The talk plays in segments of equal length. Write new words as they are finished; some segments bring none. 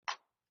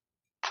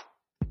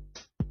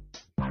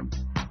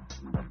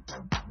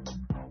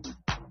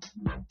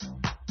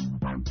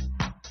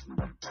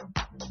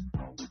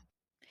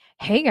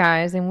Hey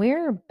guys, and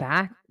we're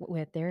back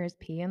with There is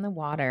Pee in the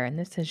Water. And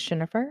this is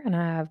Jennifer, and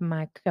I have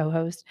my co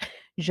host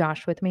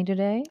Josh with me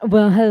today.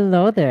 Well,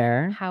 hello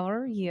there. How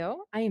are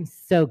you? I am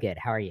so good.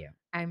 How are you?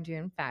 I'm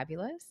doing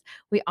fabulous.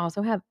 We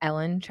also have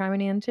Ellen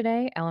chiming in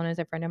today. Ellen is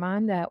a friend of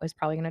mine that was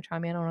probably going to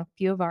chime in on a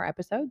few of our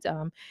episodes,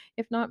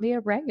 if not be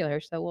a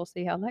regular. So we'll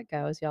see how that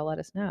goes. Y'all let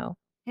us know.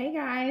 Hey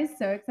guys,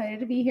 so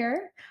excited to be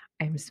here.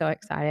 I'm so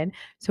excited.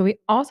 So we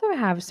also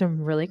have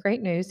some really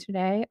great news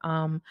today.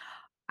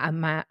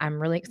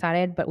 I'm really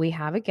excited, but we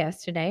have a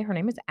guest today. Her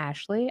name is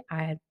Ashley.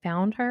 I had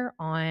found her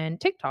on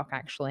TikTok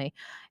actually,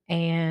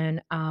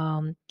 and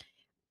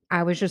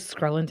I was just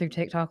scrolling through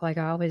TikTok like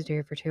I always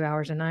do for 2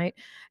 hours a night,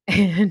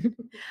 and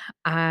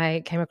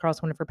I came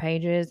across one of her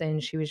pages,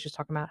 and she was just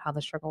talking about how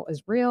the struggle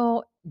is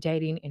real,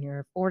 dating in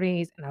your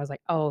 40s, and I was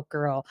like, "Oh,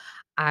 girl,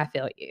 I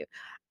feel you."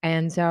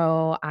 And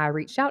so I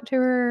reached out to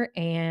her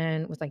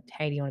and was like,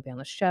 "Hey, do you wanna be on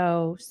the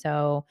show?"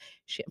 So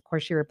she of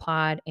course, she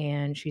replied,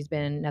 and she's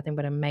been nothing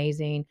but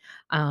amazing,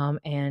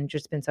 and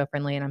just been so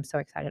friendly, and I'm so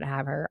excited to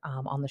have her,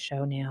 on the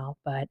show now.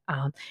 But,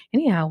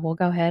 anyhow, we'll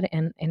go ahead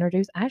and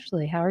introduce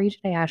Ashley. How are you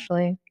today,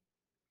 Ashley?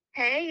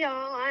 Hey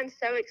y'all, I'm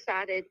so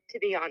excited to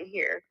be on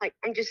here.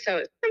 I'm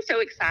so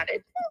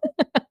excited.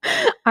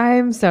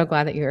 I'm so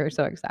glad that you're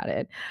so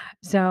excited.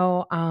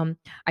 So,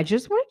 I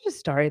just wanted to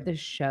start the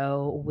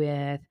show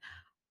with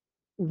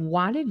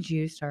why did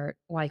you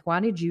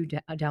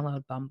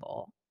download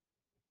Bumble?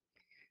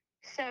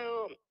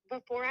 So,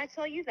 before I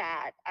tell you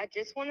that, I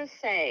just want to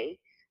say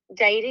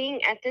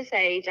dating at this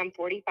age, I'm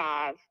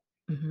 45,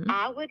 Mhm.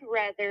 I would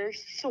rather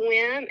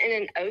swim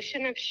in an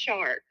ocean of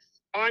sharks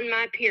on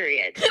my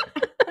period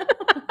Oh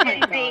my than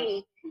gosh.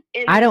 be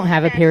in I the don't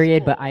have a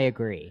period, but I cesspool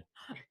agree.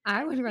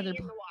 I or would rather pee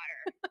in the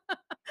water.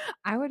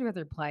 I would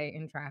rather play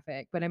in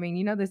traffic, but I mean,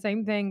 you know, the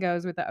same thing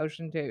goes with the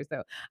ocean too,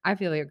 so I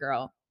feel you,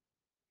 girl.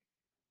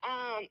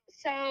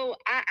 So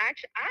I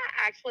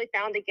actually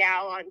found a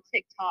gal on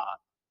TikTok.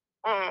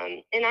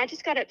 And I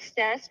just got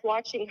obsessed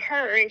watching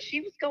her, and she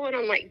was going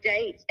on like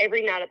dates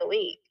every night of the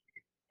week.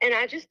 And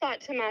I just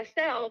thought to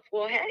myself,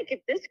 well, heck,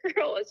 if this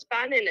girl is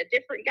finding a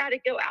different guy to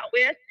go out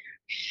with,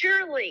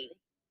 surely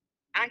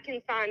I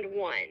can find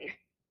one.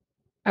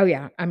 Oh,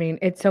 yeah, I mean,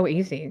 it's so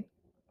easy.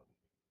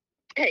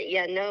 Hey,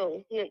 yeah,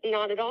 no,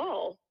 not at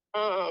all.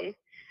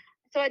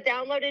 So I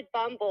downloaded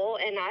Bumble,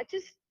 and I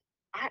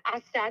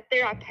sat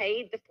there. I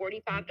paid the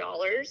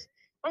 $45.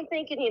 I'm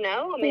thinking,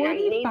 I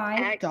need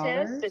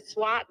access to $45?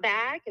 swipe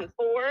back and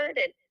forward,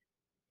 and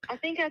I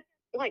think I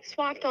like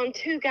swiped on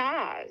two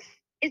guys.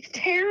 It's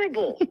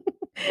terrible.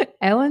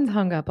 Ellen's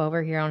hung up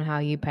over here on how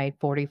you paid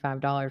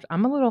 $45.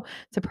 I'm a little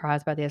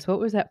surprised by this. What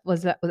was that?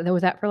 Was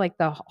that for, like,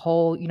 the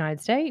whole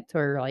United States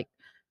or, like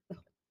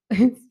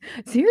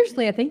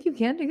seriously, I think you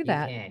can do You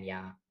that. can,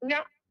 yeah. No,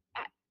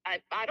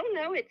 I don't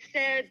know. It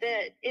said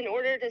that in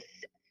order to,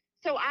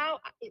 so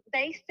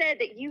they said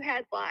that you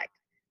had like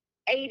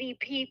 80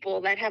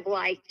 people that have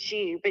liked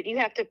you, but you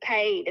have to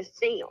pay to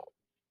see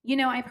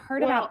them. I've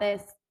heard about Well,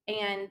 this,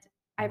 and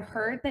I've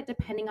heard that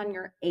depending on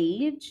your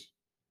age,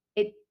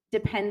 it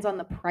depends on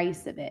the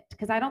price of it.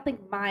 Because I don't think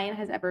mine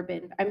has ever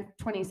been, I'm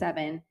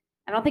 27.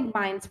 I don't think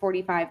mine's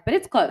 45, but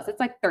it's close. It's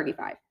like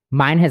 35.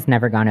 Mine has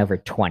never gone over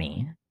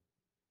 20.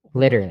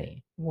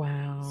 Literally. So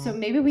Wow.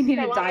 maybe we need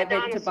to so I'm a dive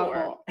into dinosaur.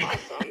 Bumble.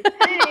 Awesome.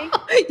 Hey.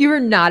 You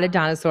are not a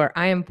dinosaur.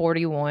 I am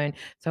 41,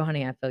 so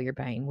honey, I feel your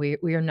pain. We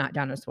are not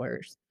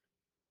dinosaurs.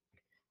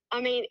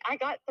 I mean, I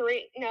got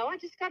three. No, I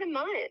just got a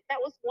month. That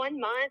was 1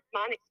 month.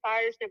 Mine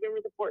expires November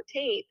the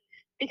 14th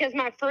because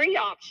my free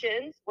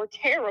options were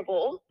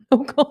terrible.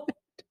 Oh god.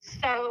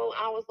 So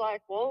I was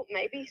like, well,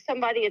 maybe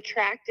somebody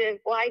attractive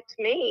liked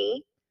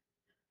me.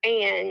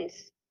 And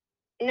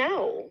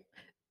no,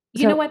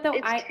 You know So what though?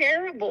 it's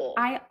terrible.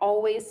 I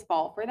always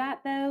fall for that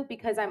though,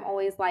 because I'm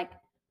always like,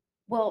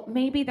 well,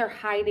 maybe they're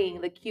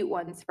hiding the cute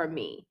ones from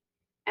me.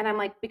 And I'm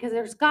like, because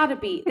there's gotta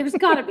be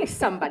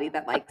somebody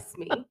that likes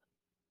me.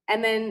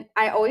 And then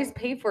I always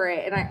pay for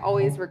it and I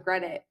always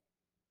regret it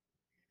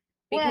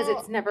because Well,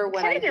 it's never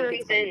what part I of the think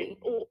it's going to reason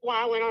be.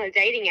 why I went on a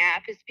dating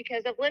app is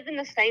because I've lived in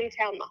the same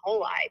town my whole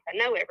life. I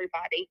know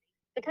everybody.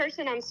 The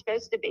person I'm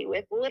supposed to be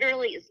with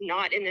literally is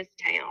not in this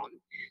town.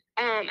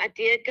 I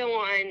did go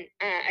on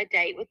a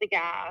date with a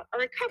guy,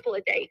 or a couple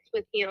of dates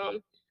with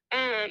him.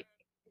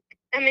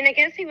 I mean, I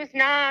guess he was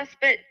nice,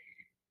 but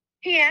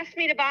he asked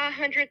me to buy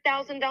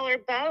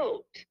 $100,000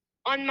 boat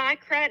on my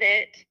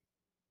credit,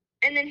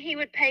 and then he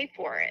would pay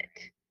for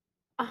it.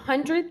 A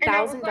And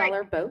I was like,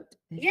 $100,000 boat?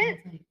 This yeah,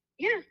 sounds like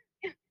yeah,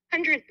 yeah,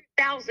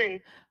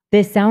 $100,000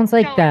 this sounds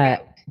like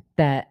boat.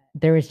 that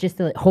there was just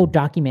a whole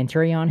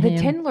documentary on the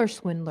him. Tindler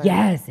swindler.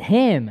 Yes,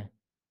 him.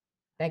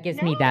 That gives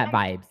No, me that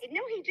vibes.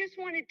 no, he just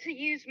wanted to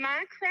use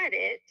my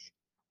credit.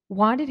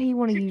 Why did he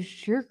wanna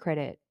use your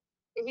credit?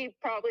 He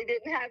probably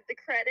didn't have the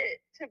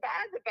credit to buy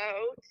the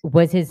boat.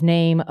 Was his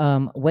name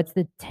what's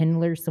the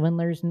Tindler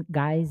Swindlers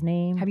guy's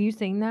name? Have you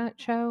seen that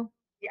show?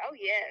 Oh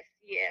yes,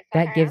 yes, I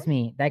That have. gives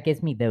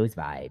me those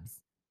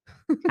vibes.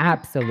 I mean,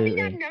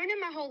 Absolutely. I've known him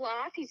my whole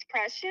life. He's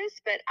precious,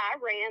 but I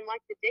ran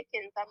like the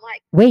Dickens. I'm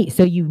like, Wait,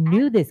 so you I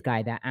knew this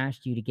guy that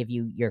asked you to give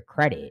you your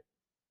credit?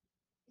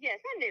 yes,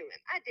 I knew him.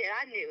 I did.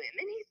 I knew him,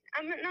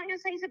 and I'm not gonna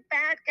say he's a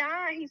bad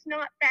guy. He's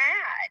not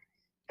bad,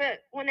 but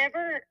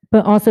whenever,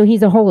 But also,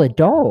 he's a whole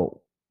adult.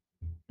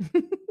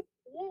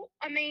 well,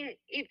 I mean,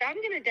 if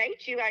I'm gonna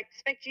date you, I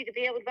expect you to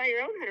be able to buy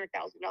your own $100,000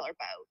 boat.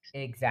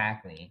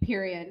 Exactly.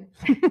 Period.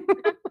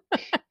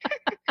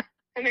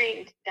 I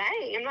mean,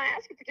 dang, I'm not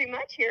asking for too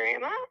much here,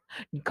 am I?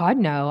 God,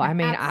 no. I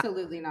mean,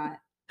 Absolutely not.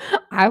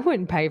 I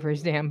wouldn't pay for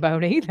his damn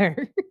boat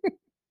either.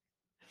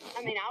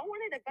 I mean, I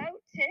wanted a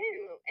boat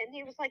too, and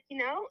he was like,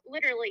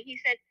 literally, he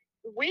said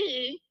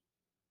we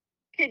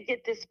could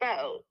get this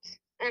boat,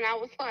 and I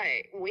was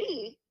like,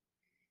 we.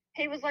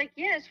 He was like,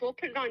 yes, we'll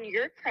put it on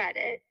your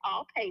credit.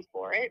 I'll pay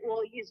for it.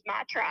 We'll use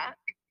my truck.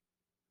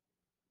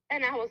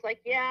 And I was like,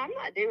 yeah, I'm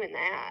not doing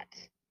that.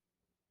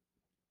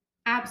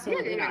 I'm not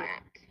Absolutely doing not.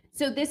 that.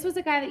 So this was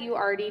a guy that you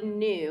already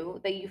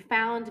knew that you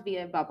found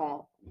via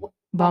Bumble.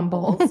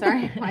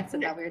 Sorry, I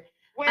said that weird.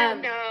 Well,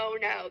 no.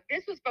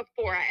 This was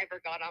before I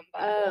ever got on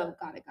Bumble. Oh,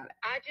 got it.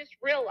 I just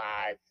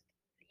realized,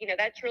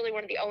 that's really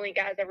one of the only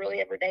guys I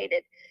really ever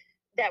dated.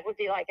 That would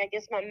be like, I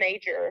guess, my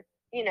major,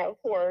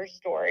 horror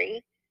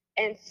story.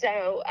 And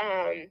so,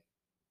 I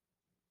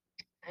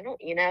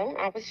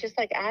was just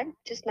like, I'm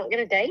just not going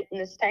to date in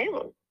this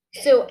town.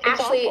 So It's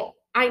Ashley, awful.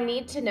 I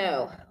need to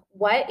know,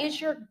 what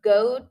is your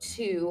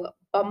go-to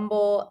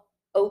Bumble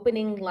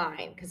opening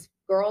line? Because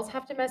girls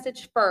have to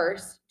message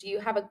first. Do you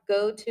have a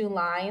go-to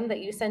line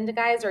that you send to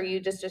guys, or are you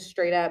just a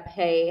straight up,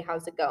 hey,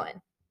 how's it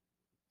going?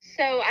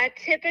 So I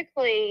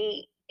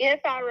typically,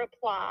 if I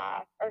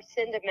reply or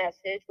send a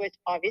message, which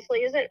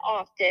obviously isn't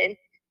often,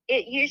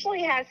 it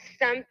usually has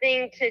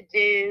something to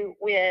do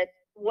with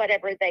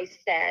whatever they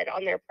said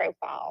on their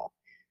profile.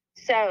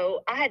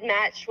 So I had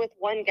matched with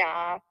one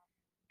guy,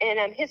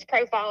 and his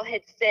profile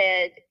had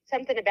said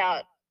something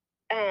about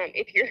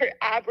if your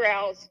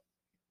eyebrows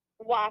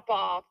wipe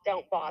off,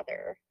 don't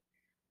bother.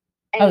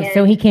 Oh,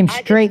 so he came I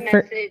just straight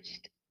for.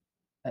 messaged,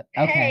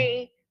 Okay.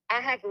 hey, I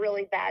have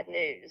really bad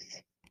news.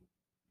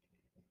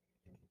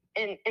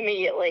 And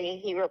immediately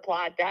he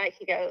replied back,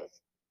 he goes,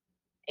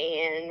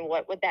 and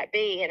what would that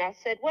be? And I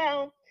said,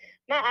 well,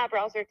 my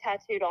eyebrows are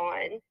tattooed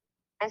on.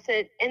 I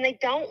said, and they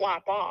don't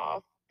wipe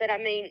off, but I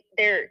mean,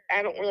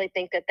 I don't really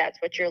think that that's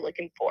what you're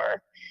looking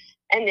for.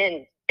 And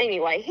then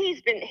anyway,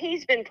 he's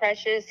been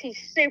precious. He's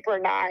super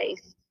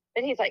nice,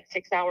 but he's like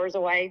 6 hours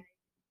away.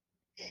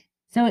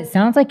 So it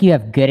sounds like you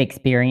have good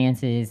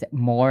experiences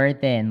more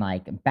than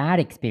like bad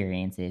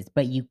experiences,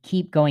 but you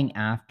keep going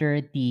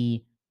after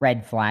the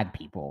red flag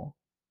people.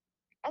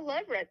 I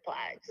love red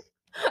flags.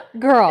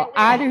 Girl,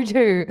 I do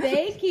too.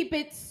 They keep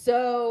it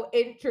so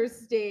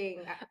interesting.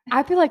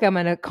 I feel like I'm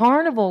at a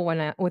carnival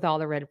with all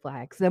the red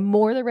flags. The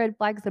more the red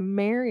flags, the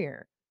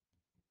merrier.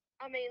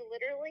 I mean,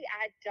 literally,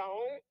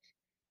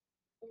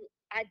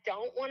 I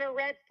don't want a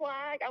red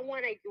flag. I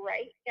want a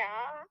great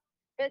guy,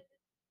 but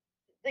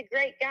the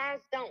great guys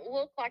don't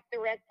look like the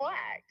red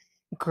flags.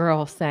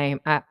 Girl, same.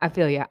 I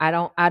feel you. I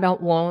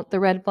don't want the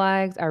red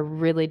flags. I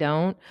really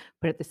don't.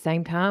 But at the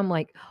same time,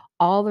 like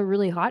all the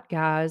really hot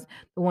guys,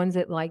 the ones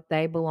that like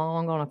they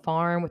belong on a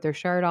farm with their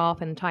shirt off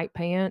and tight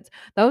pants,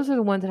 those are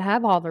the ones that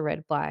have all the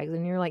red flags.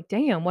 And you're like,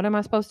 damn, what am I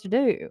supposed to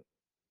do?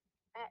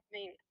 I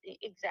mean,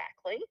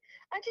 exactly.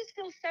 I just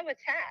feel so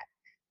attacked.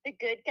 The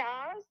good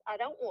guys, I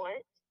don't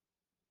want.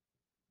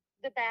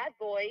 The bad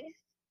boys,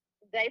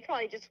 they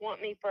probably just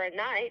want me for a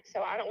night,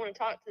 so I don't want to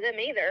talk to them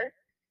either.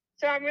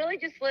 So I'm really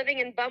just living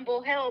in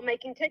Bumble hell,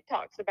 making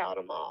TikToks about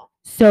them all.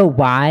 So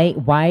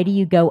why do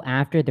you go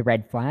after the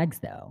red flags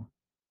though?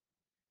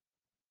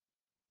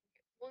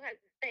 Well,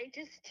 they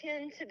just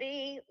tend to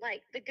be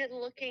like the good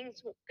looking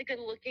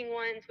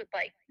ones with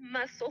like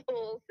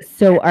muscles. and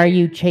So are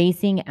you tattoos.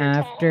 chasing They're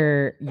tall.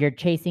 after you're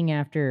chasing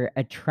after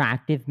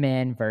attractive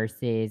men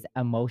versus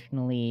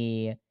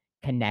emotionally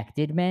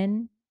connected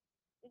men?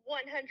 100%.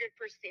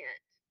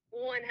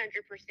 100%.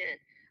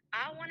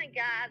 I want a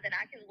guy that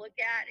I can look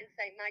at and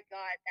say, my God,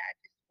 I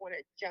just want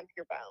to jump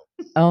your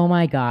bones. Oh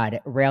my God,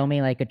 rail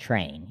me like a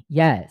train.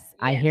 Yes,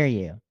 I hear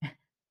Yes. you.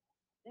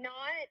 Not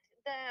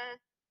the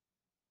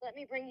let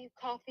me bring you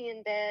coffee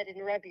in bed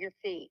and rub your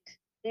feet.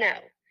 No.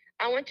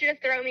 I want you to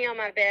throw me on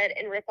my bed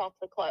and rip off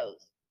the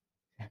clothes.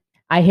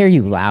 I hear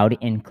you loud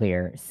and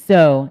clear.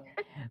 So,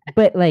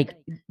 but like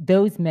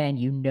those men,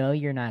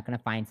 you're not going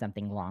to find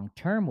something long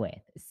term with.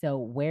 So,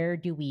 where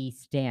do we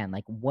stand?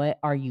 Like, what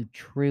are you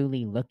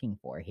truly looking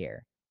for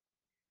here?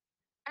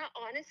 I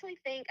honestly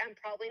think I'm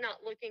probably not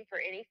looking for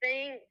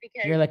anything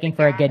because You're looking the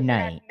for a guys good that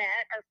night. I've met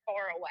are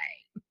far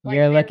away. Like,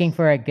 You're looking there's-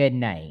 for a good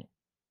night.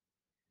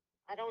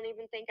 I don't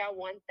even think I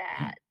want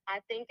that.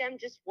 I think I'm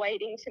just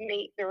waiting to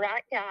meet the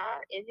right guy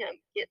and him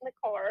get in the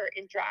car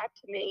and drive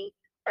to me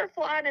or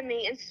fly to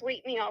me and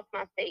sweep me off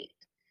my feet.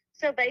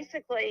 So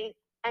basically,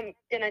 I'm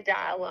going to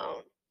die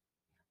alone.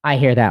 I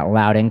hear that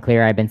loud and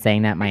clear. I've been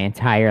saying that my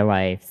entire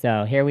life.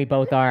 So, here we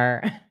both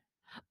are.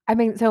 I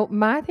mean, so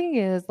my thing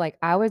is like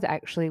I was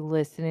actually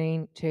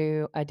listening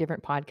to a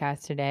different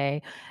podcast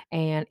today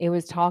and it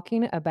was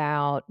talking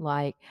about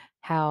like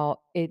how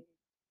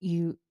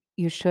you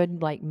you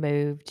should like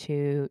move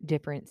to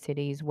different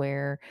cities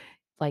where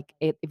like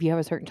if you have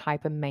a certain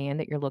type of man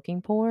that you're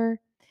looking for,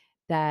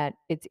 that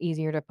it's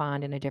easier to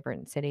find in a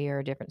different city or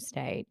a different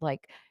state.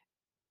 Like,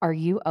 are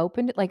you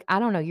open to like I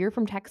don't know, you're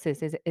from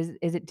Texas. Is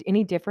it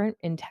any different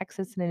in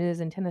Texas than it is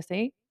in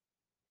Tennessee?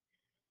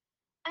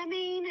 I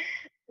mean,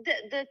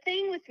 the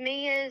thing with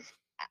me is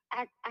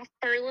I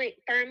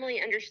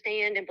firmly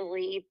understand and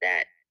believe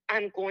that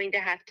I'm going to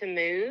have to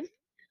move.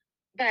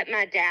 But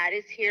my dad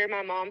is here.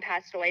 My mom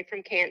passed away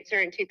from cancer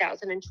in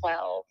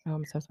 2012. Oh,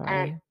 I'm so Um,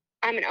 sorry.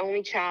 I'm an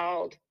only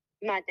child.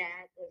 My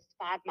dad lives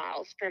 5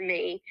 miles from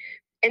me,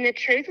 and the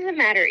truth of the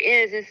matter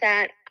is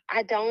that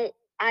I don't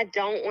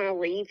want to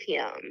leave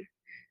him.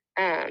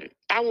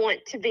 I want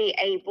to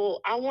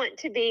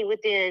be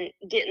within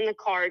get in the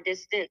car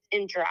distance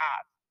and drive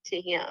to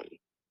him.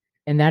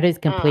 And that is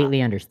Um,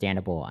 completely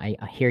understandable. I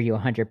hear you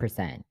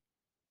 100%.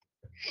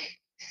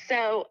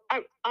 so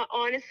I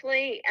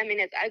honestly, I mean,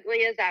 as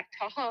ugly as I've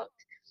talked,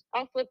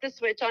 I'll flip the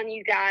switch on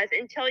you guys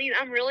and tell you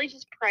I'm really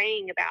just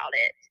praying about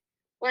it.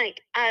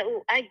 Like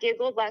I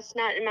giggled last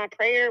night in my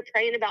prayer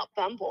praying about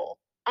Bumble.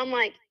 I'm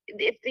like,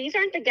 if these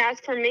aren't the guys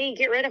for me,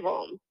 get rid of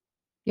them.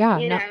 Yeah,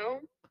 You no. know.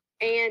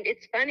 And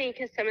it's funny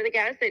because some of the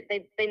guys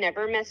they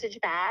never message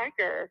back,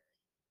 or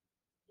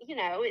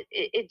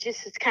it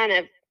just is kind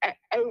of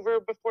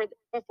over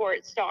before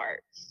it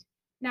starts.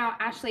 Now,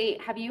 Ashley,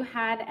 have you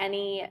had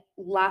any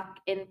luck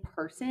in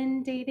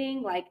person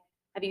dating? Like,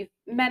 have you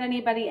met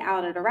anybody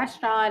out at a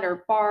restaurant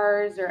or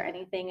bars or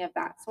anything of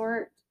that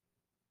sort?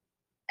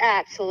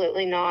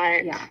 Absolutely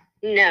not. Yeah.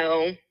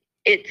 No,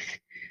 it's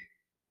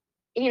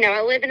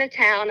I live in a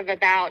town of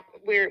about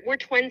we're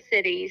twin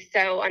cities,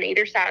 so on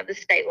either side of the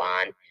state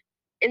line.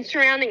 In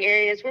surrounding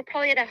areas, we're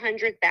probably at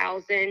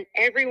 100,000.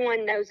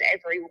 Everyone knows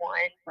everyone.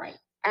 Right.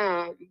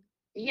 Um,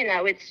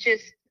 it's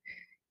just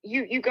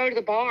you go to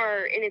the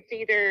bar and it's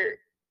either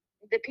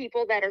the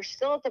people that are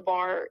still at the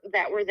bar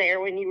that were there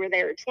when you were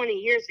there 20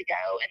 years ago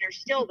and they're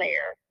still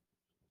there,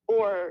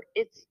 or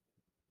it's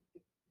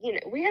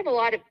we have a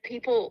lot of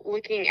people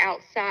looking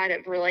outside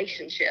of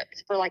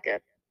relationships for like a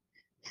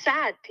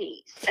side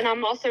piece, and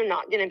I'm also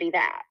not going to be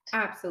that.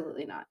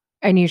 Absolutely not.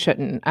 And you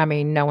shouldn't. I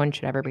mean, no one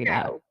should ever be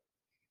that. No.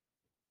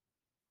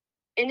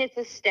 And it's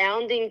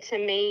astounding to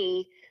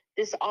me,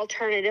 this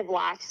alternative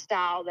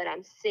lifestyle that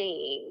I'm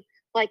seeing,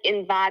 like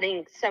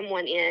inviting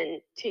someone in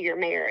to your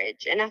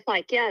marriage. And I'm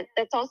like, yeah,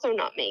 that's also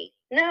not me.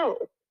 No.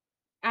 What's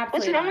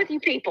Absolutely wrong not. with you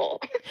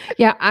people?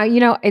 Yeah,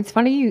 it's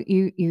funny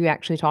you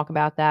actually talk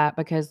about that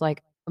because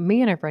like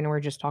me and a friend were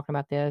just talking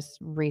about this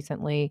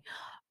recently.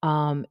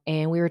 And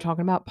we were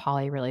talking about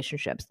poly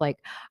relationships. Like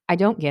I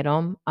don't get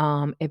them.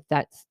 If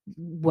that's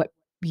what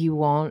you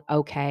want,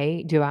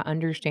 okay. Do I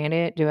understand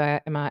it? Do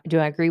I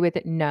agree with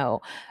it?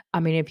 No. I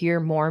mean, if you're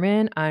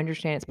Mormon, I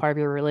understand it's part of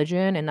your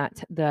religion and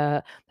that's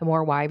the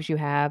more wives you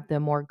have, the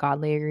more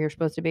godly you're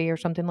supposed to be or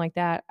something like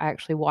that. I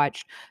actually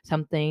watched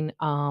something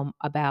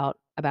about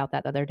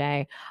that the other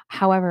day.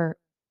 However,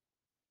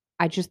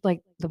 I just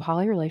like the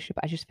poly relationship,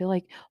 I just feel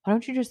like, why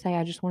don't you just say,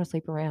 "I just wanna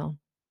sleep around?"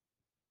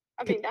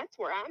 I C mean, that's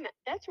where I'm at.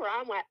 That's where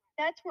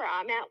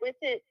I'm at with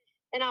it.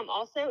 And I'm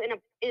also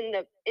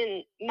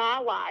in my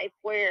life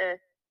where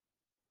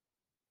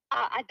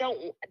I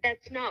don't,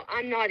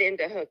 I'm not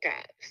into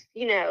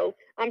hookups.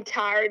 I'm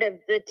tired of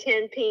the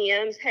 10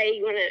 p.m.s. Hey,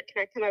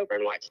 can I come over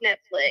and watch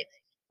Netflix?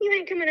 You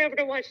ain't coming over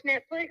to watch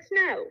Netflix?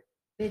 No.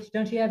 Bitch,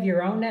 don't you have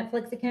your own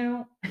Netflix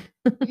account?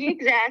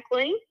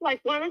 Exactly.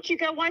 Like, why don't you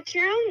go watch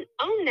your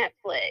own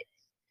Netflix?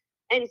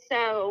 And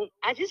so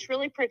I just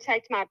really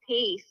protect my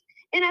peace.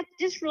 And I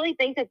just really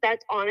think that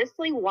that's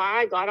honestly why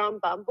I got on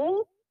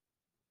Bumble,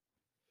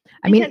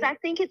 I mean, because I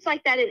think it's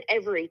like that in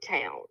every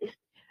town.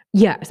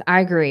 yes, I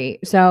agree.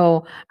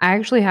 So, I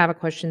actually have a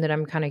question that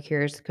I'm kinda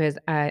curious because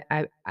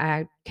I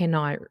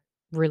cannot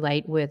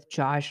relate with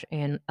Josh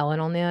and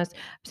Ellen on this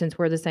since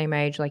we're the same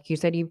age. Like you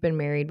said, you've been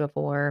married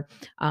before,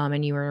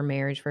 and you were in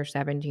marriage for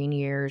 17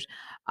 years.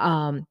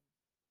 Um,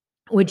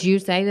 would you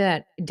say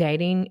that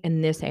dating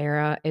in this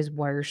era is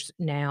worse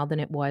now than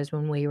it was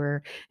when we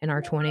were in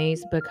our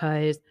 20s?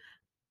 Because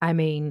I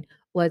mean,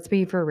 let's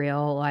be for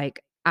real,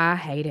 like, I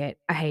hate it.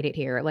 I hate it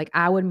here. Like,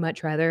 I would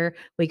much rather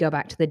we go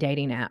back to the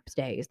dating apps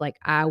days. Like,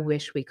 I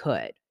wish we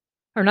could.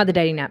 Or not the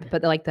dating apps,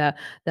 but like the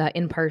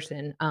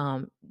in-person,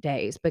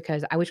 days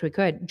because I wish we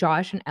could.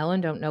 Josh and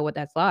Ellen don't know what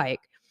that's like.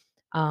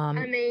 I Um,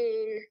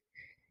 mean,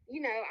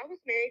 I was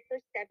married for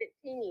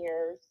 17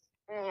 years.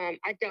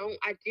 I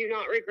do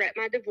not regret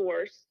my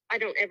divorce. I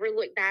don't ever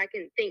look back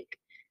and think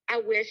I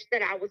wish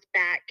that I was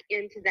back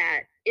into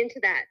that,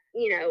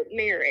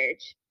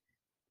 marriage.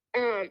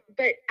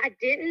 But I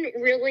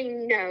didn't really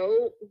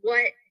know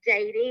what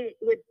dating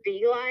would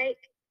be like.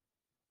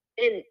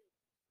 And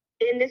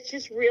this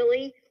just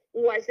really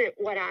wasn't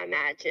what I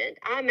imagined.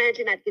 I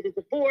imagined I'd get a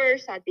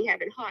divorce, I'd be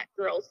having hot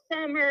girl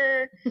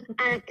summer,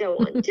 I'd go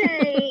on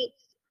dates,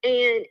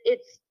 and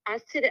I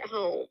sit at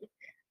home.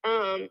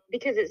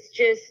 because it's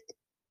just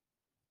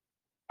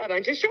a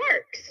bunch of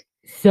sharks.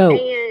 So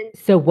And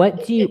so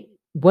it,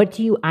 what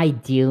do you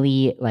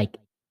ideally like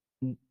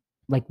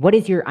what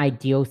is your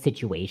ideal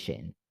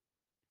situation?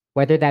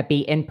 Whether that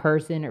be in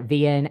person or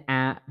via an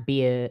app,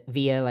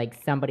 via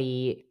like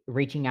somebody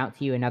reaching out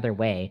to you another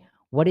way.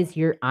 What is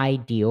your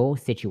ideal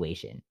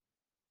situation?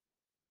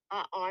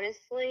 I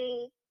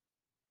honestly,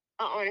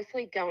 I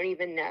honestly don't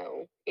even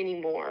know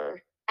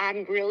anymore.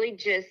 I'm really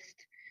just,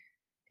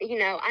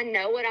 I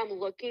know what I'm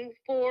looking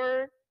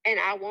for, and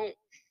I won't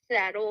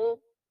settle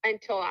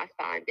until I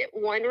find it.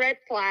 One red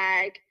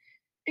flag,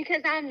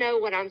 because I know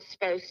what I'm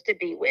supposed to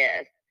be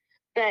with.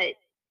 But,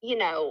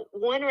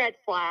 one red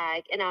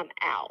flag and I'm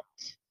out,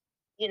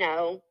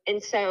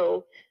 And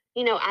so,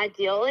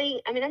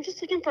 ideally, I mean, I'm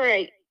just looking for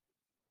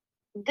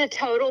the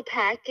total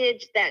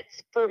package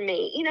that's for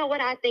me. You know,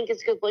 what I think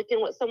is good looking,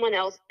 what someone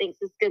else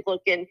thinks is good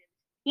looking,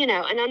 and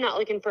I'm not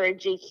looking for a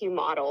GQ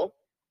model.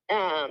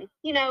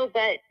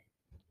 But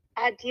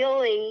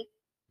ideally,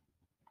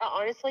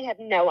 I honestly have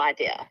no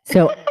idea.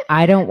 So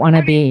I don't want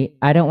to be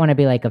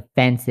like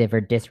offensive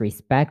or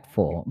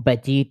disrespectful,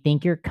 but do you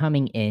think you're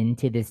coming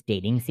into this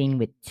dating scene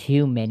with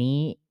too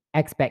many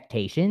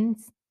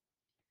expectations?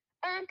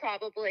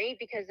 Probably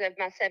because of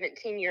my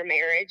 17-year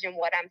marriage and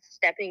what I'm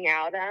stepping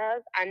out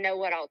of. I know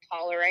what I'll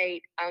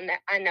tolerate.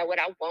 I know what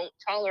I won't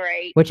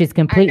tolerate. Which is I know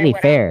completely what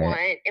I fair.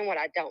 want and what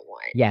I don't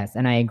want. Yes,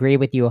 and I agree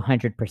with you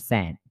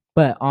 100%.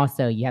 But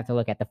also you have to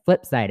look at the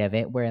flip side of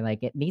it where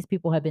these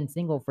people have been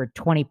single for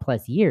 20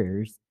 plus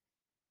years.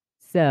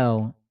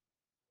 So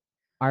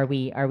are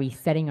we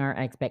setting our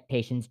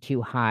expectations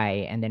too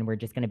high and then we're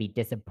just going to be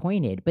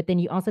disappointed? But then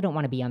you also don't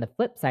want to be on the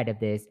flip side of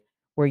this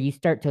where you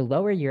start to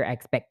lower your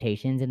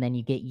expectations and then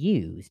you get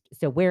used.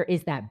 So where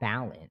is that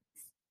balance?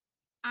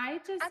 I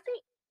just I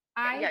think,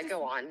 I yeah, just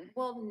go on.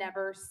 will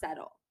never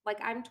settle. Like,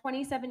 I'm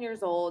 27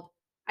 years old.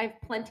 I have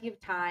plenty of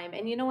time.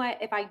 And you know what?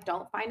 If I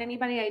don't find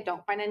anybody, I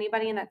don't find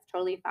anybody, and that's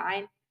totally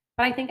fine.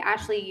 But I think,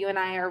 Ashley, you and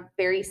I are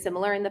very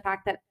similar in the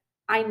fact that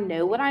I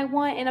know what I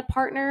want in a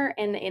partner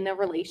and in a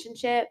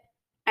relationship,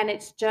 and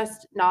it's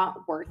just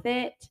not worth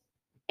it.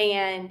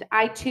 And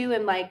I too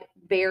am like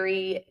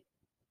very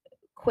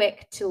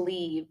quick to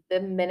leave the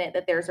minute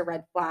that there's a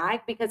red flag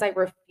because I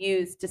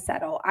refuse to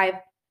settle. I've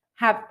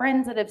have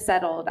friends that have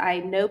settled. I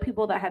know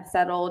people that have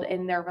settled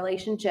in their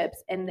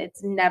relationships and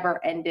it's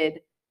never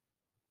ended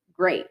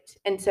great.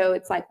 And so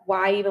it's like,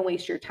 why even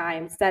waste your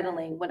time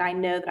settling when I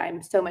know that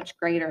I'm so much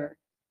greater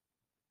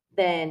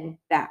than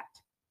that?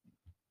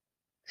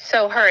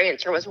 So her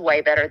answer was way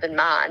better than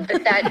mine,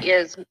 but that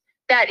is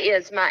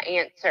my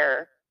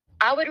answer.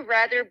 I would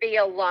rather be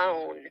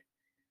alone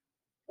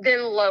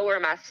than lower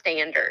my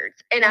standards.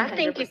 And I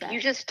think if you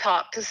 100%. just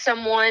talk to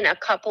someone a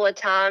couple of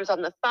times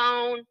on the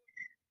phone,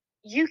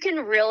 you can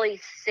really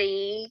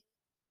see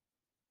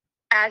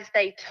as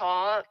they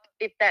talk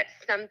if that's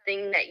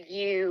something that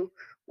you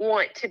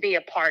want to be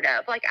a part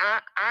of. Like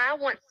I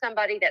want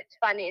somebody that's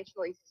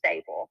financially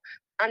stable.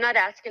 I'm not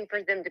asking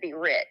for them to be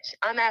rich.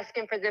 I'm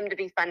asking for them to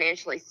be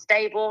financially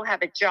stable,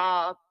 have a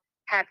job,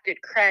 have good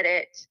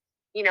credit.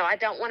 I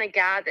don't want a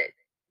guy that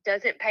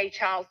doesn't pay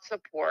child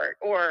support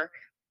or,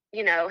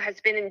 has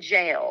been in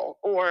jail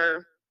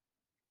or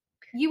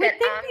You would that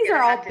think I'm these going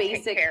are to have all to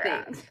take basic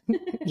care of. things.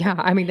 Yeah,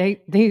 I mean,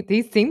 they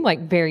these seem like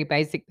very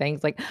basic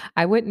things. Like,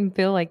 I wouldn't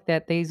feel like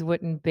that these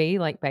wouldn't be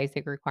like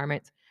basic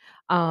requirements.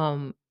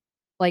 Um,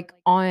 like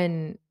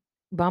on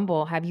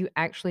Bumble, have you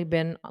actually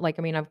been like,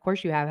 I mean, of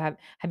course you have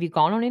you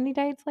gone on any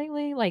dates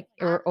lately? Like,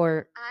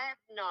 or I have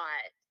not.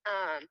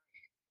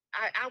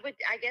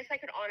 I guess I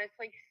could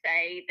honestly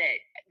say that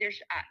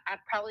I've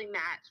probably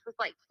matched with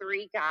like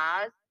three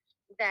guys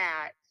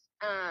that,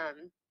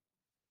 um,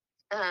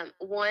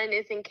 one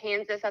is in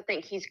Kansas. I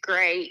think he's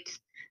great.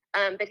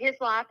 But his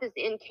life is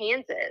in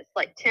Kansas,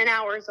 like 10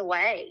 hours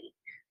away.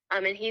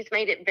 And he's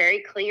made it very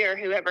clear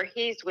whoever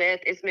he's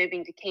with is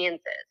moving to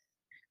Kansas.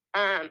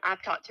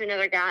 I've talked to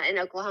another guy in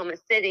Oklahoma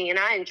City, and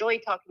I enjoy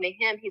talking to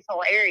him. He's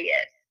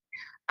hilarious.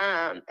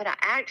 But I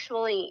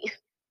actually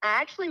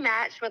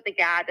matched with a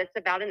guy that's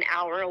about an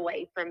hour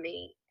away from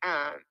me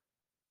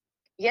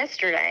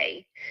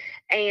yesterday,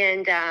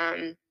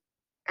 and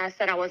I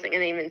said I wasn't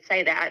going to even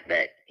say that,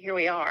 but here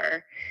we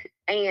are.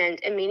 And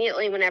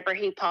immediately, whenever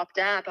he popped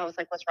up, I was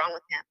like, "What's wrong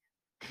with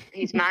him?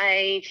 He's my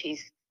age.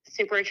 He's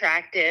super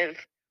attractive.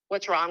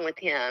 What's wrong with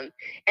him?"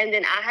 And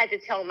then I had to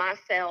tell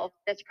myself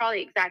that's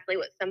probably exactly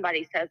what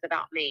somebody says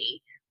about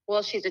me.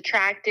 Well, she's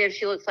attractive.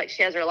 She looks like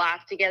she has her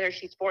life together.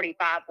 She's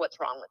 45. What's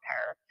wrong with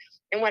her?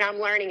 And what I'm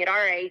learning at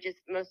our age is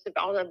most of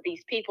all of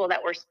these people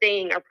that we're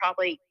seeing are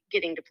probably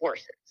getting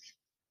divorces.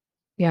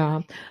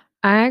 yeah.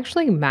 I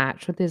actually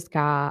matched with this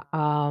guy,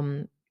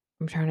 I'm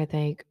trying to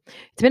think.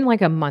 It's been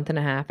like a month and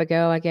a half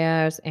ago, I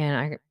guess,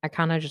 and I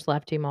kinda just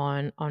left him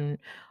on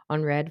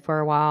red for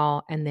a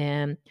while, and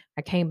then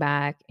I came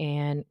back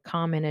and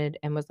commented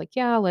and was like,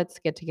 "Yeah, let's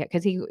get together."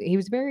 Because he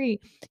was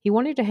very he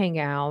wanted to hang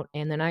out,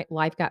 and then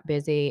life got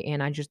busy,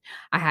 and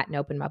I hadn't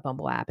opened my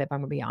Bumble app, if I'm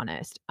gonna be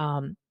honest.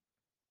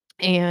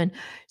 And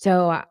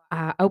so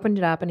I opened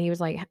it up and he was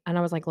like, and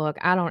I was like, look,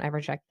 I don't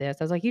ever check this.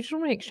 I was like, you just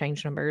want to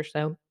exchange numbers.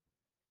 So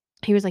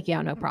he was like,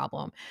 yeah, no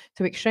problem.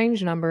 So we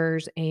exchanged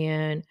numbers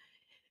and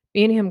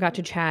me and him got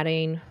to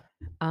chatting,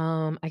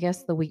 I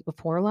guess the week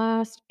before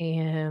last,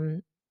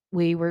 and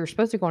we were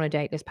supposed to go on a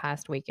date this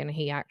past week, and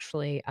he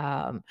actually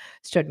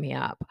stood me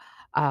up.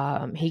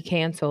 He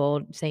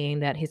canceled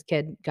saying that his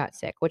kid got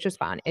sick, which is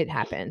fine. It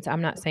happens.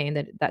 I'm not saying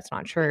that that's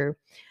not true.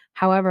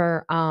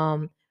 However,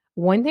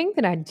 one thing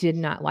that I did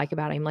not like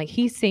about him, like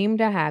he seemed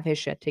to have his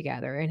shit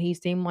together and he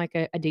seemed like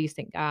a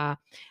decent guy.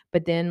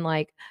 But then,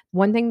 like,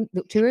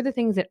 two of the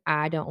things that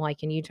I don't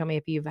like, and you tell me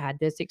if you've had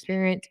this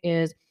experience,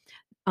 is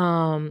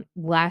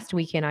last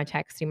weekend I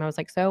texted him. I was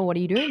like, "So, what are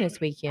you doing this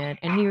weekend?"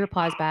 And he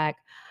replies back,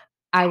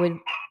 "I would."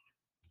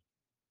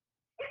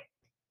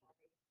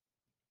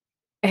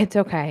 It's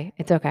okay.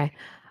 It's okay.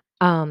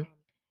 Um,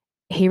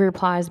 he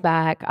replies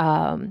back,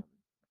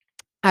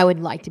 "I would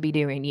like to be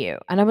doing you."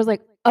 And I was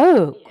like,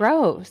 "Oh,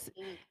 gross."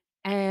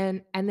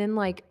 And then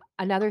like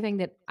another thing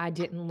that I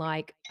didn't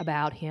like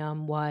about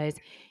him was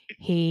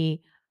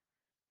he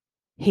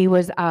he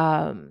was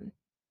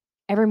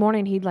every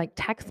morning he'd like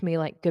text me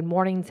like good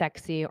morning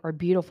sexy or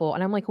beautiful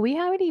and I'm like we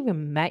haven't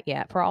even met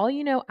yet. For all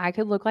you know, I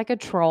could look like a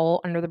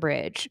troll under the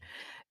bridge.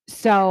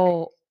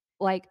 So,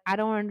 like, I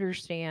don't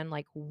understand,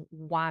 like,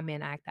 why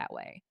men act that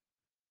way.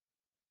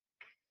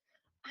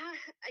 I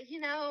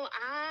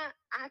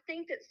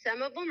think that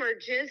some of them are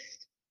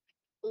just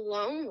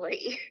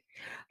lonely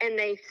and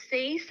they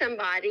see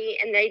somebody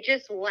and they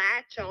just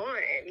latch on.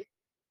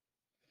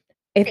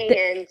 If the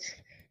And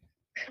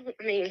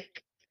I mean,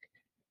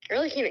 I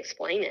really can't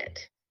explain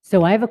it.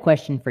 So I have a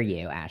question for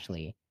you,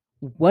 Ashley.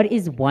 What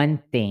is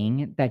one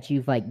thing that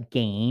you've like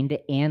gained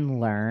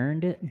and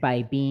learned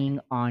by being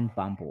on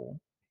Bumble?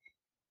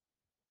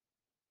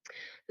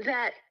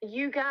 That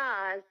you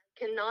guys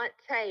cannot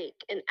take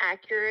an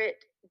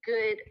accurate,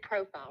 good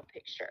profile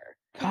picture.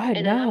 God,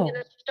 And then I'm going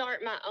no. to start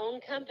my own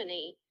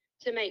company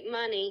to make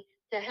money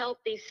to help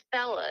these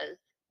fellas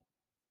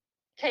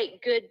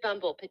take good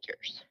Bumble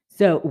pictures.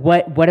 So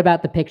what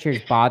about the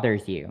pictures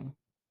bothers you?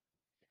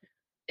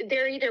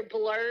 They're either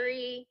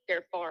blurry,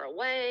 they're far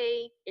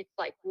away, it's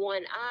like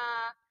one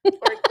eye,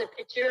 or it's a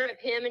picture of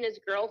him and his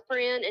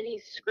girlfriend and he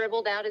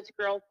scribbled out his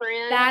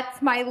girlfriend.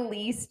 That's my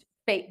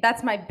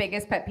that's my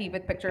biggest pet peeve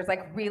with pictures.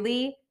 Like,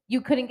 really? You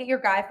couldn't get your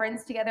guy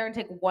friends together and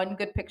take one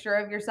good picture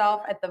of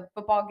yourself at the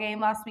football game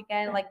last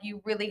weekend? Like,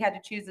 you really had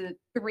to choose a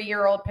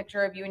 3-year-old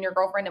picture of you and your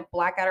girlfriend and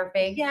black out her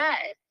face?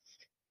 Yes.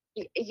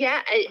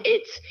 Yeah,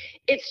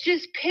 it's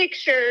just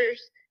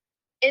pictures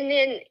and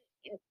then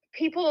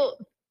people,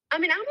 I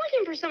mean, I'm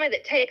looking for somebody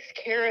that takes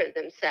care of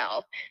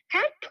themselves.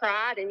 Have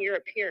pride in your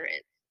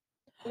appearance.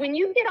 When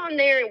you get on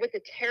there with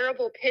a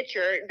terrible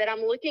picture that I'm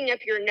looking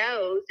up your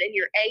nose and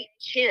your 8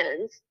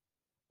 chins,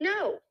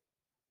 no.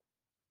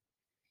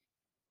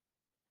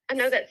 I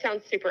know that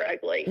sounds super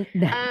ugly.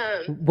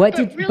 What But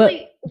did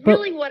really, but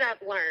really what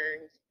I've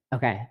learned,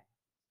 okay.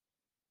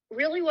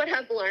 really what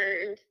I've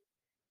learned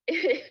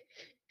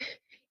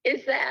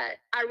is that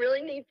I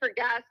really need for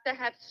guys to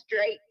have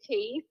straight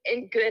teeth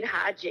and good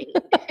hygiene.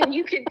 And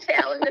you can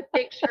tell in the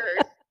pictures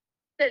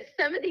that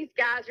some of these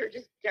guys are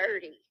just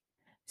dirty.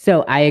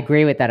 So I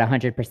agree with that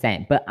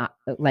 100%. But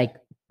like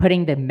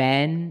putting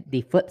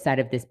the flip side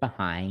of this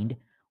behind,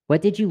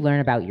 what did you learn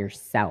about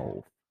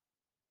yourself?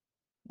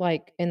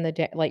 Like, in the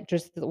day like,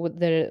 just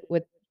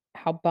with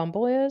how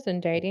Bumble is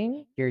and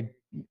dating? You're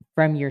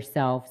from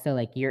yourself. So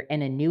like you're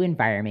in a new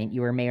environment.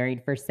 You were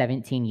married for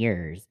 17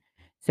 years.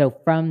 So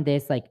from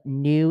this like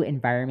new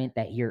environment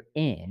that you're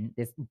in,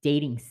 this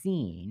dating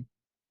scene,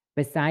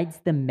 besides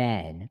the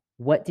men,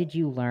 what did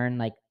you learn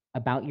like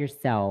about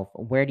yourself?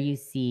 Where do you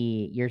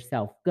see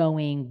yourself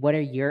going? What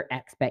are your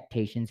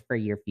expectations for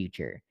your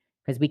future?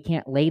 Because we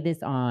can't lay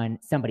this on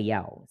somebody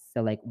else.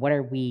 So like what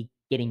are we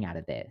getting out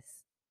of this?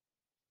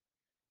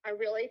 I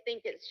really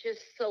think it's just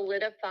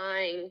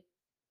solidifying,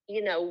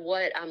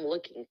 what I'm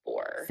looking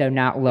for, So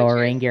not which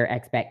lowering is, your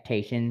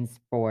expectations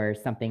for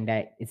something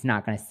that it's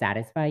not going to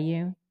satisfy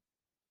you?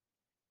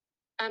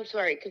 I'm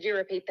sorry, could you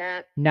repeat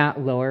that? Not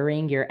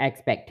lowering your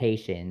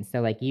expectations. So,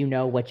 like, you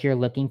know what you're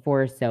looking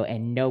for, so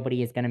and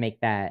nobody's gonna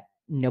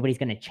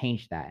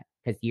change that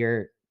because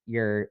you're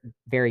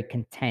very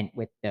content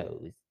with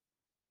those.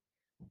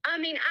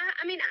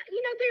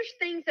 There's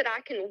things that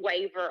I can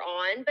waver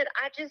on, but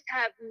I just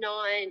have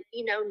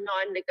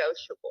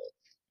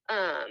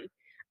non-negotiables.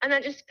 And I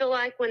just feel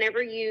like whenever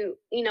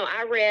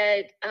I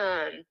read,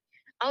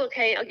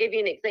 okay, I'll give you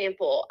an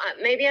example.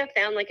 Maybe I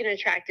found like an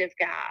attractive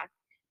guy,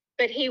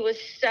 but he was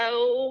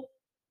so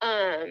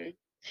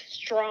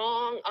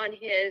strong on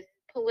his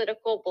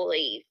political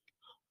belief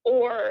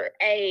or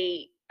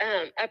a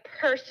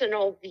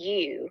personal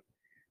view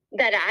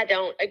that I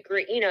don't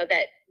agree,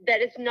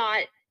 that is not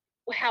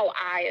how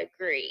I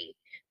agree.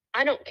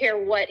 I don't care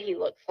what he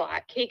looks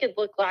like. He could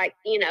look like,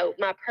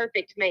 my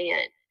perfect man,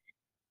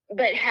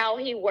 but how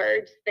he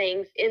words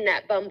things in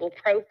that Bumble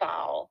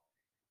profile,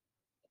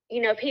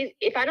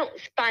 if I don't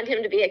find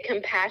him to be a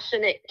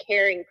compassionate,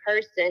 caring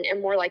person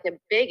and more like a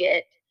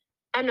bigot,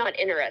 I'm not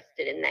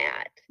interested in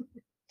that.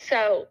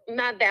 So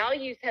my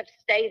values have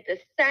stayed the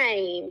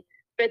same,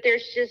 but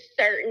there's just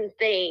certain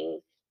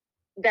things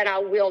that I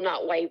will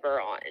not waver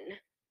on.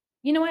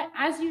 You know what?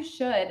 As you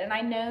should. And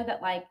I know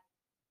that, like,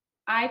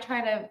 I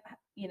try to,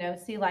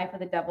 see life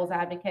with a devil's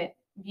advocate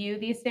view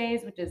these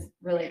days, which is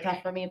really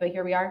tough for me, but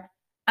here we are.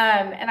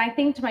 And I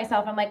think to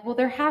myself, I'm like, well,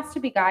 there has to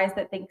be guys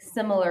that think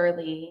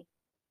similarly,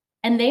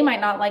 and they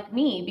might not like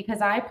me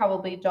because I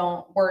probably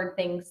don't word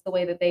things the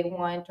way that they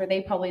want, or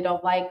they probably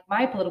don't like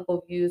my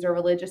political views or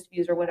religious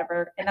views or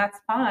whatever, and that's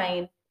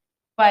fine.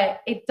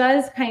 But it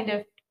does kind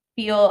of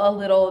feel a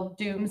little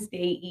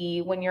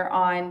doomsday-y when you're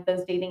on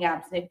those dating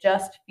apps, and it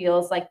just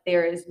feels like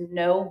there is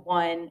no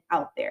one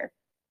out there.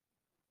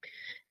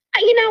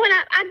 And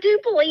I do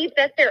believe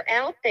that they're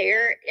out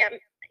there.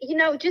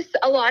 Just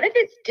a lot of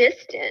it's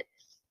distance.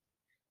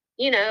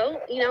 You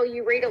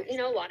read,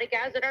 a lot of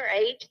guys at our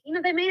age,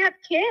 they may have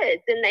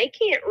kids and they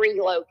can't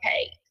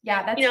relocate.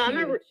 Yeah, that's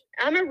huge.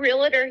 I'm a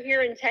realtor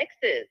here in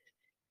Texas.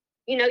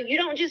 You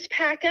don't just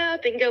pack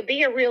up and go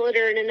be a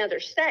realtor in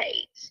another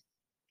state.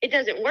 It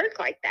doesn't work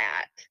like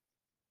that.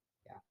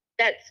 Yeah.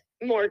 That's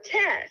more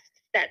tests.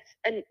 That's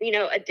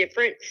a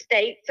different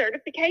state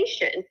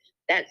certification.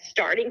 That's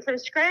starting from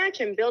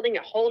scratch and building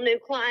a whole new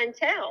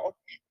clientele.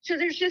 So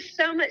there's just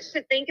so much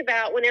to think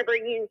about whenever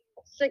you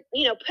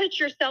put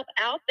yourself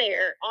out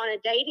there on a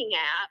dating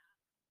app.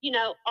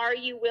 Are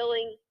you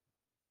willing,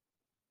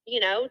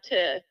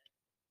 to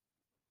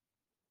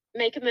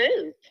make a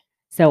move?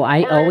 So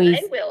Are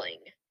they willing?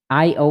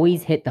 I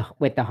always hit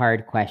with the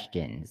hard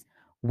questions.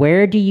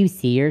 Where do you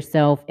see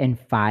yourself in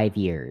 5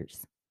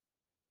 years?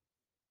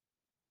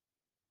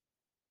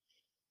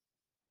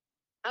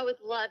 I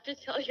would love to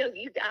tell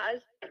you guys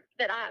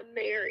that I'm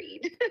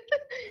married.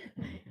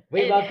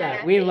 We love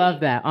that. We love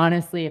that.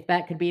 Honestly, if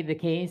that could be the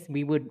case,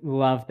 we would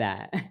love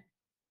that.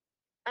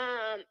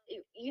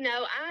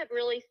 I've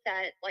really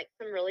set like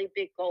some really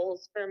big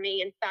goals for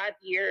me in 5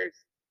 years.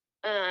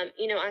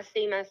 I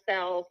see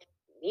myself,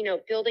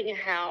 building a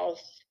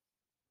house,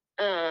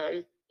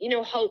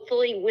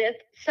 hopefully with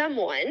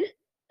someone,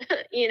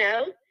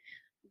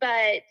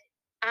 but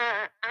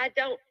I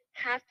don't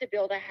have to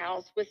build a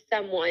house with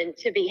someone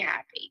to be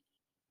happy.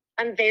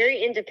 I'm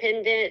very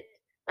independent.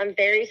 I'm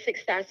very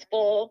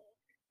successful.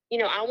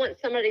 I want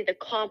somebody to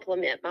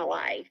complement my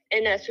life.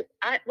 And that's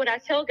what I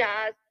tell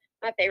guys.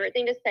 My favorite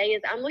thing to say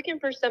is I'm looking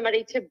for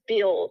somebody to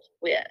build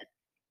with.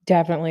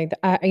 Definitely.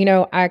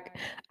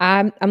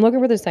 I'm looking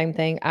for the same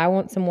thing. I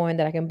want someone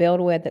that I can build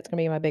with, that's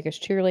gonna be my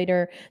biggest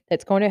cheerleader,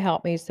 that's going to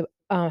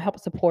help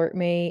support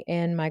me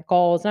in my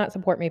goals, not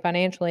support me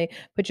financially,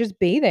 but just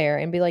be there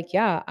and be like,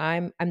 "Yeah,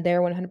 I'm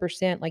there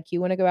 100%. Like,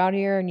 you wanna go out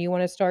here and you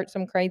wanna start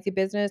some crazy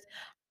business,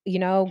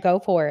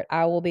 go for it.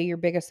 I will be your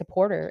biggest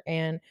supporter."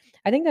 And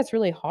I think that's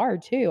really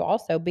hard too.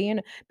 Also, being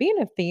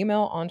a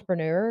female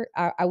entrepreneur,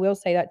 I will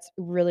say that's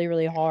really,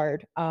 really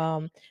hard,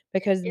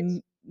 because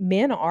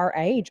men our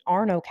age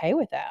aren't okay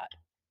with that.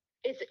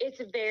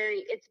 It's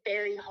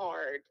very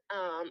hard.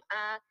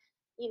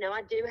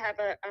 I do have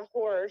a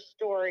horror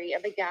story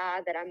of a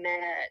guy that I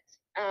met.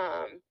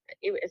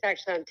 It was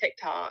actually on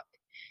TikTok,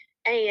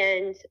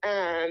 and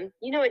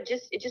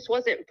it just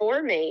wasn't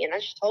for me. And I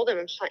just told him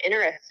I'm just not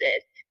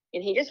interested,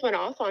 and he just went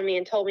off on me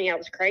and told me I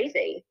was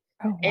crazy.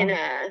 Oh, wow. And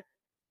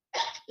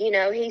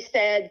he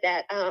said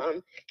that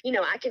I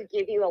could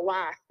give you a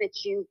life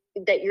that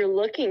you're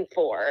looking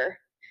for.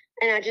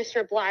 And I just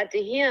replied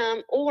to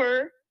him,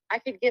 or I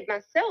could give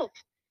myself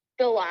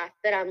the life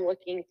that I'm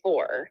looking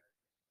for.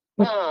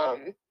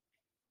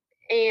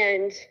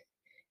 And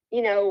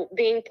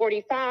being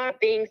 45,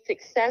 being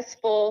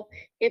successful,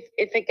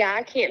 if a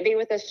guy can't be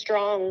with a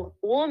strong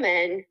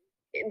woman,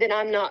 then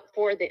I'm not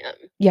for them.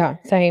 Yeah,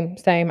 same,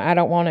 same. I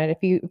don't want it.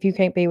 If you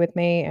can't be with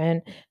me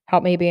and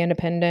help me be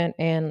independent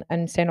and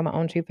stand on my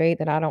own 2 feet,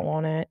 then I don't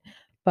want it.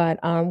 But,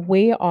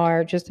 we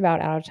are just about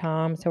out of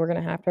time, so we're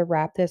gonna have to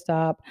wrap this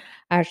up.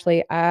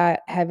 Ashley, I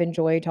have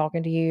enjoyed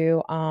talking to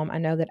you. I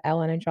know that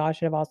Ellen and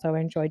Josh have also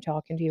enjoyed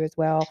talking to you as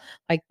well.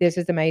 Like, this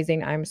is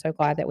amazing. I'm so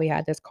glad that we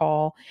had this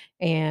call,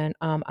 and,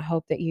 I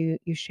hope that you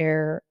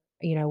share,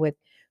 with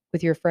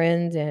your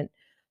friends and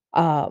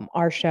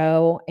our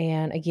show.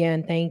 And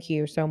again, thank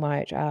you so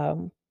much. I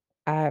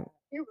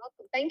You're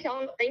welcome. Thank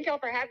y'all. Thank y'all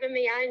for having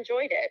me. I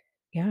enjoyed it.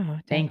 Yeah,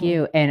 Thank definitely.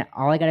 you. And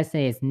all I gotta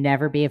say is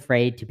never be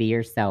afraid to be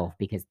yourself,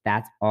 because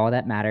that's all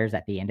that matters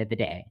at the end of the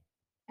day.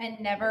 And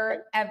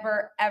never,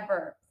 ever,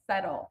 ever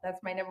settle. That's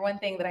my number one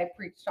thing that I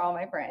preach to all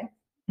my friends.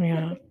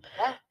 Yeah.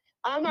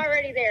 I'm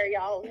already there,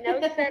 y'all.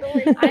 No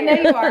settling. I know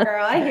you are,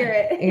 girl. I hear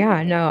it.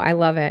 Yeah, no, I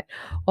love it.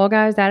 Well,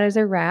 guys, that is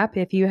a wrap.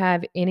 If you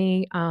have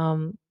any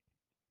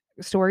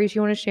stories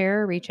you want to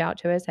share, reach out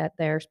to us at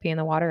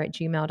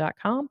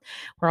there'spinthewater@gmail.com.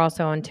 We're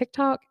also on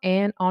TikTok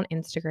and on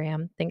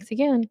Instagram. Thanks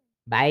again.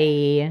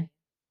 Bye.